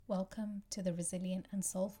Welcome to the Resilient and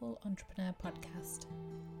Soulful Entrepreneur Podcast.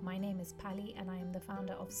 My name is Pali and I am the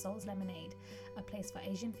founder of Soul's Lemonade, a place for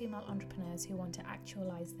Asian female entrepreneurs who want to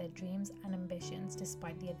actualize their dreams and ambitions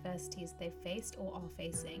despite the adversities they've faced or are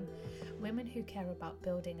facing. Women who care about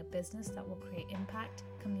building a business that will create impact,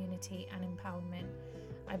 community and empowerment.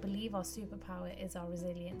 I believe our superpower is our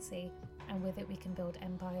resiliency, and with it we can build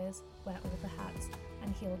empires, wear all the hats,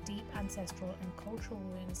 and heal deep ancestral and cultural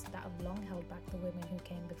wounds that have long held back the women who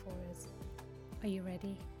came before us. Are you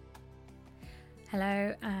ready?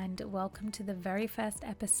 Hello and welcome to the very first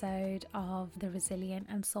episode of the Resilient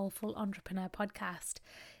and Soulful Entrepreneur Podcast.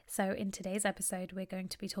 So in today's episode, we're going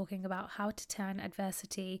to be talking about how to turn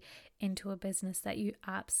adversity into a business that you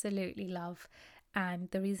absolutely love. And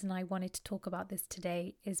the reason I wanted to talk about this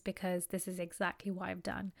today is because this is exactly what I've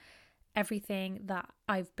done. Everything that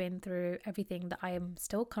I've been through, everything that I am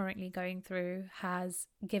still currently going through has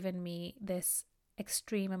given me this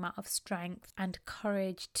extreme amount of strength and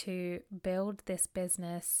courage to build this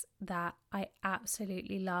business that I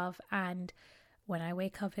absolutely love. And when I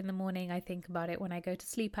wake up in the morning, I think about it. When I go to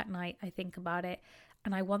sleep at night, I think about it.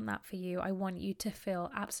 And I want that for you. I want you to feel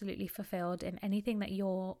absolutely fulfilled in anything that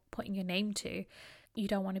you're putting your name to. You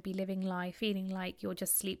don't want to be living life feeling like you're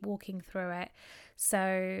just sleepwalking through it.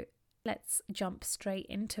 So let's jump straight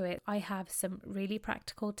into it. I have some really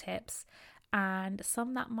practical tips and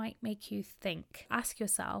some that might make you think. Ask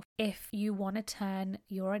yourself, if you want to turn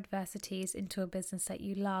your adversities into a business that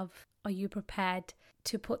you love, are you prepared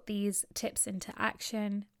to put these tips into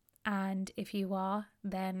action? And if you are,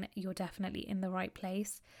 then you're definitely in the right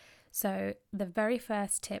place. So the very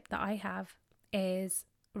first tip that I have is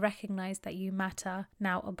recognize that you matter.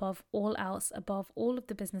 Now, above all else, above all of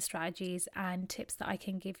the business strategies and tips that I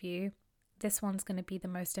can give you, this one's going to be the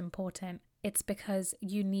most important. It's because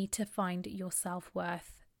you need to find your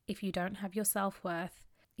self-worth. If you don't have your self-worth,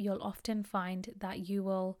 you'll often find that you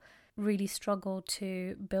will really struggle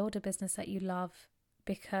to build a business that you love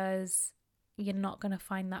because you're not going to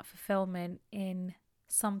find that fulfillment in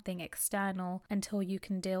something external until you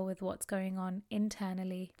can deal with what's going on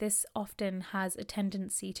internally. This often has a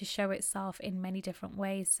tendency to show itself in many different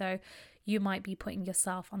ways. So you might be putting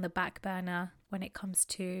yourself on the back burner when it comes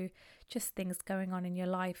to just things going on in your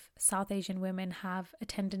life. South Asian women have a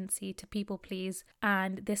tendency to people please,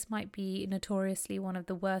 and this might be notoriously one of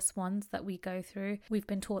the worst ones that we go through. We've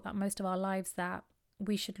been taught that most of our lives that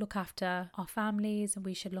we should look after our families and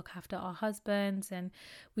we should look after our husbands and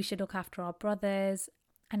we should look after our brothers.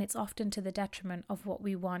 And it's often to the detriment of what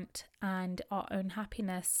we want and our own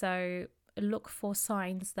happiness. So look for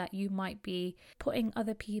signs that you might be putting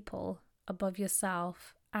other people above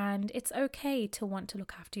yourself. And it's okay to want to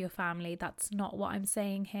look after your family. That's not what I'm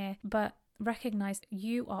saying here. But recognize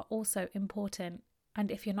you are also important. And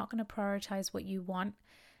if you're not going to prioritize what you want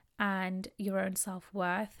and your own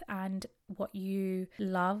self-worth and what you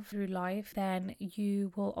love through life, then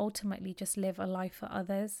you will ultimately just live a life for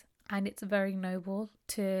others. And it's very noble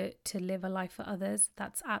to live a life for others.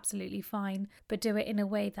 That's absolutely fine. But do it in a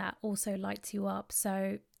way that also lights you up.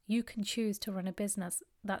 So you can choose to run a business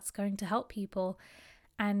that's going to help people.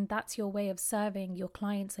 And that's your way of serving your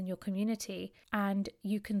clients and your community. And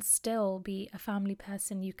you can still be a family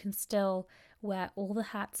person. You can still wear all the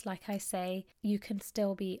hats, like I say. You can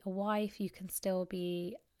still be a wife. You can still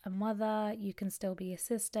be a mother. You can still be a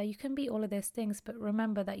sister. You can be all of those things. But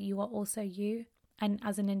remember that you are also you. And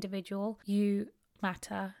as an individual, you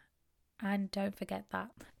matter. And don't forget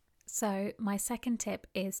that. So my second tip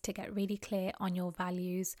is to get really clear on your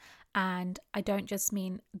values. And I don't just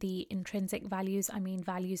mean the intrinsic values, I mean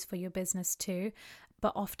values for your business too.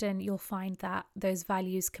 But often you'll find that those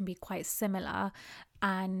values can be quite similar.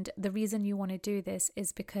 And the reason you want to do this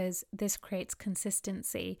is because this creates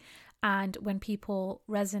consistency. And when people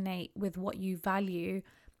resonate with what you value,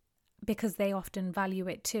 because they often value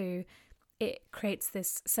it too, it creates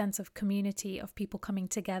this sense of community of people coming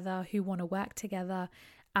together who want to work together,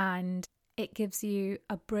 and it gives you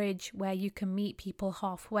a bridge where you can meet people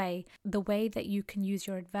halfway. The way that you can use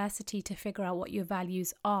your adversity to figure out what your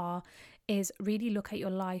values are is really look at your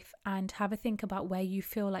life and have a think about where you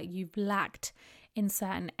feel like you've lacked in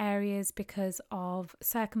certain areas because of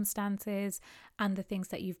circumstances and the things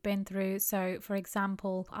that you've been through. So for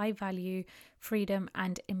example, I value freedom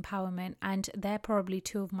and empowerment, and they're probably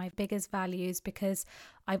two of my biggest values because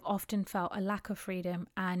I've often felt a lack of freedom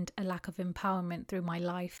and a lack of empowerment through my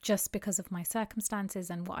life just because of my circumstances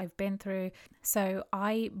and what I've been through. So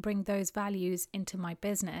I bring those values into my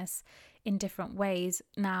business in different ways.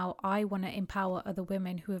 Now, I want to empower other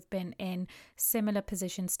women who have been in similar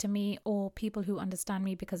positions to me, or people who understand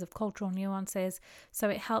me because of cultural nuances. So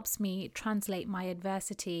it helps me translate my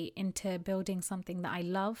adversity into building something that I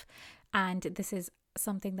love. And this is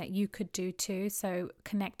something that you could do too. So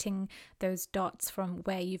connecting those dots from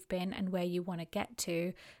where you've been and where you want to get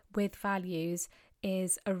to with values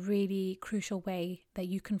is a really crucial way that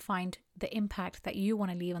you can find the impact that you want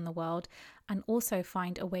to leave on the world, and also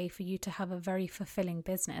find a way for you to have a very fulfilling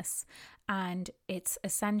business. And it's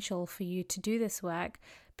essential for you to do this work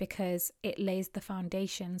because it lays the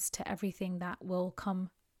foundations to everything that will come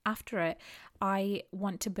after it. I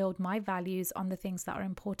want to build my values on the things that are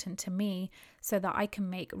important to me so that I can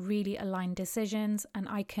make really aligned decisions, and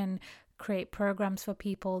I can create programs for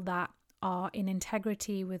people that are in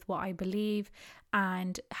integrity with what I believe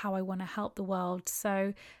and how I want to help the world.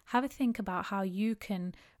 So have a think about how you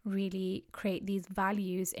can really create these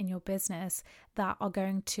values in your business that are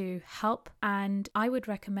going to help. And I would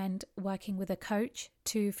recommend working with a coach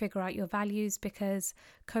to figure out your values, because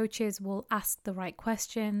coaches will ask the right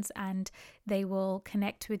questions and they will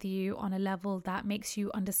connect with you on a level that makes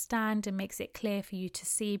you understand and makes it clear for you to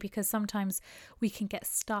see, because sometimes we can get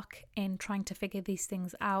stuck in trying to figure these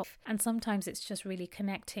things out, and sometimes it's just really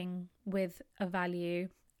connecting with a value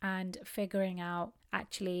and figuring out,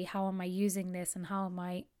 actually, how am I using this, and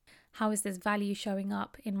how is this value showing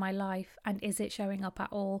up in my life, and is it showing up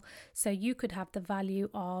at all? So you could have the value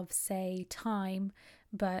of, say, time,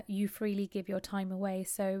 but you freely give your time away.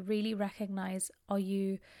 So really recognize, are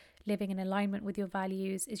you living in alignment with your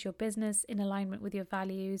values? Is your business in alignment with your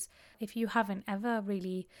values? If you haven't ever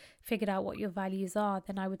really figured out what your values are,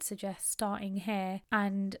 then I would suggest starting here.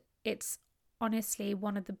 And it's honestly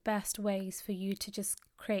one of the best ways for you to just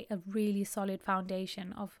create a really solid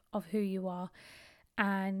foundation of who you are.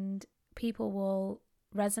 And people will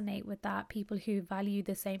resonate with that. People who value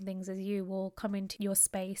the same things as you will come into your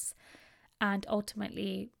space. And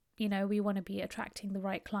ultimately, we want to be attracting the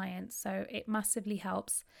right clients. So it massively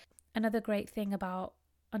helps. Another great thing about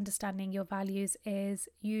understanding your values is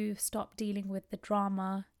you stop dealing with the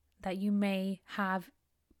drama that you may have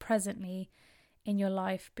presently in your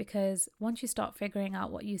life, because once you start figuring out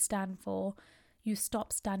what you stand for, you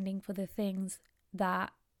stop standing for the things that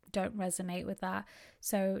don't resonate with that.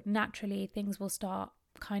 So naturally things will start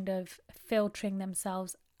kind of filtering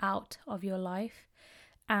themselves out of your life,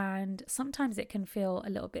 and sometimes it can feel a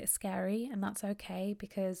little bit scary, and that's okay,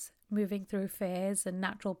 because moving through fear is a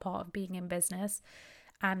natural part of being in business,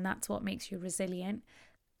 and that's what makes you resilient.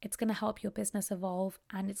 It's going to help your business evolve,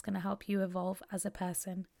 and it's going to help you evolve as a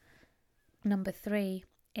person. Number 3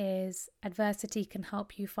 is adversity can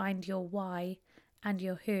help you find your why and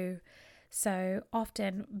your who. So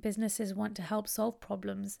often businesses want to help solve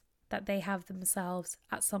problems that they have themselves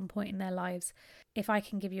at some point in their lives. If I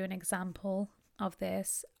can give you an example of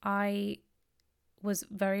this, I was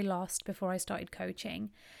very lost before I started coaching,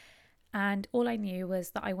 and all I knew was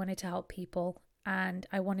that I wanted to help people, and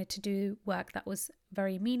I wanted to do work that was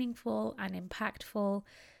very meaningful and impactful.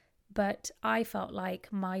 But I felt like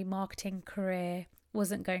my marketing career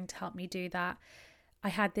wasn't going to help me do that. I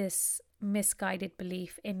had this misguided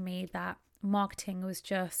belief in me that marketing was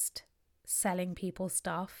just selling people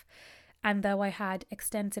stuff. And though I had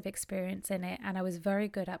extensive experience in it and I was very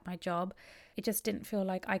good at my job, it just didn't feel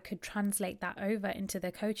like I could translate that over into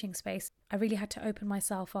the coaching space. I really had to open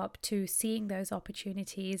myself up to seeing those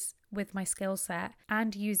opportunities with my skill set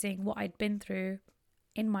and using what I'd been through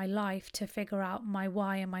in my life to figure out my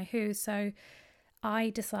why and my who. So I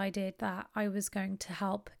decided that I was going to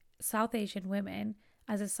help South Asian women,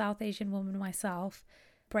 as a South Asian woman myself,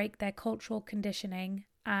 break their cultural conditioning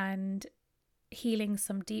and healing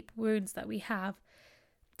some deep wounds that we have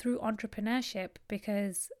through entrepreneurship,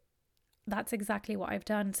 because that's exactly what I've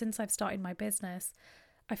done since I've started my business.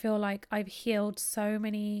 I feel like I've healed so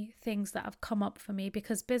many things that have come up for me,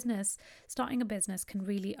 because starting a business can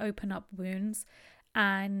really open up wounds.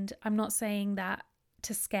 And I'm not saying that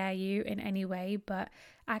to scare you in any way, but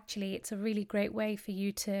actually it's a really great way for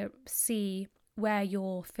you to see where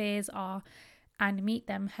your fears are and meet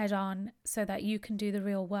them head on, so that you can do the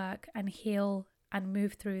real work and heal and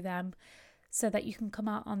move through them, so that you can come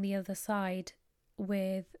out on the other side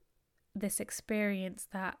with this experience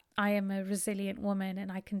that I am a resilient woman and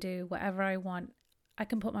I can do whatever I want. I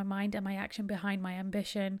can put my mind and my action behind my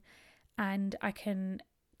ambition, and I can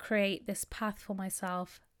create this path for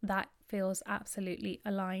myself that feels absolutely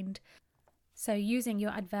aligned. So using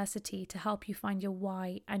your adversity to help you find your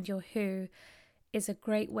why and your who is a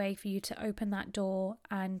great way for you to open that door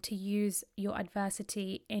and to use your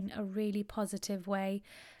adversity in a really positive way.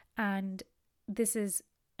 And this is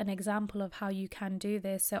an example of how you can do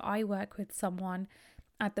this. So I work with someone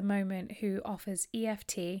at the moment who offers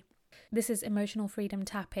EFT. This is emotional freedom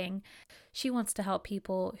tapping. She wants to help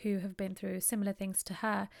people who have been through similar things to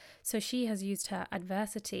her. So she has used her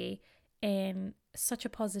adversity in such a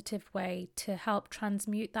positive way to help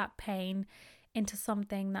transmute that pain into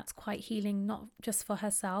something that's quite healing, not just for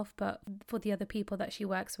herself, but for the other people that she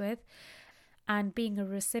works with. And being a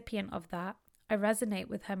recipient of that, I resonate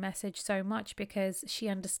with her message so much because she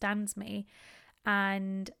understands me,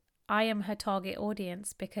 and I am her target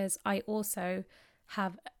audience because I also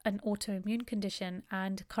have an autoimmune condition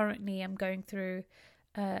and currently I'm going through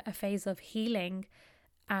a phase of healing,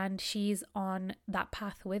 and she's on that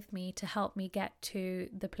path with me to help me get to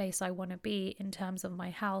the place I want to be in terms of my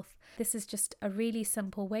health. This is just a really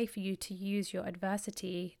simple way for you to use your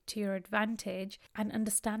adversity to your advantage and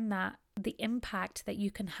understand that the impact that you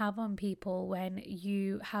can have on people when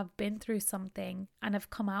you have been through something and have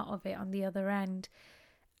come out of it on the other end,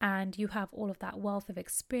 and you have all of that wealth of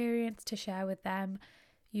experience to share with them.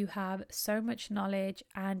 You have so much knowledge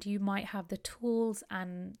and you might have the tools,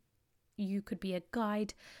 and you could be a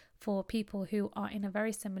guide for people who are in a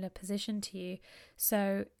very similar position to you.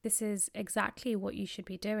 So this is exactly what you should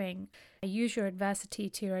be doing. Use your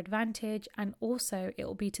adversity to your advantage, and also it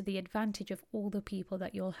will be to the advantage of all the people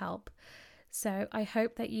that you'll help. So I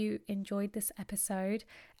hope that you enjoyed this episode,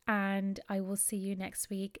 and I will see you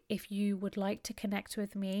next week. If you would like to connect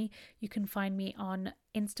with me, you can find me on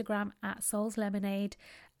Instagram at Souls Lemonade,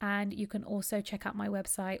 and you can also check out my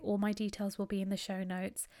website. All my details will be in the show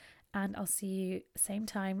notes, and I'll see you same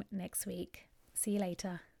time next week. See you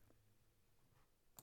later.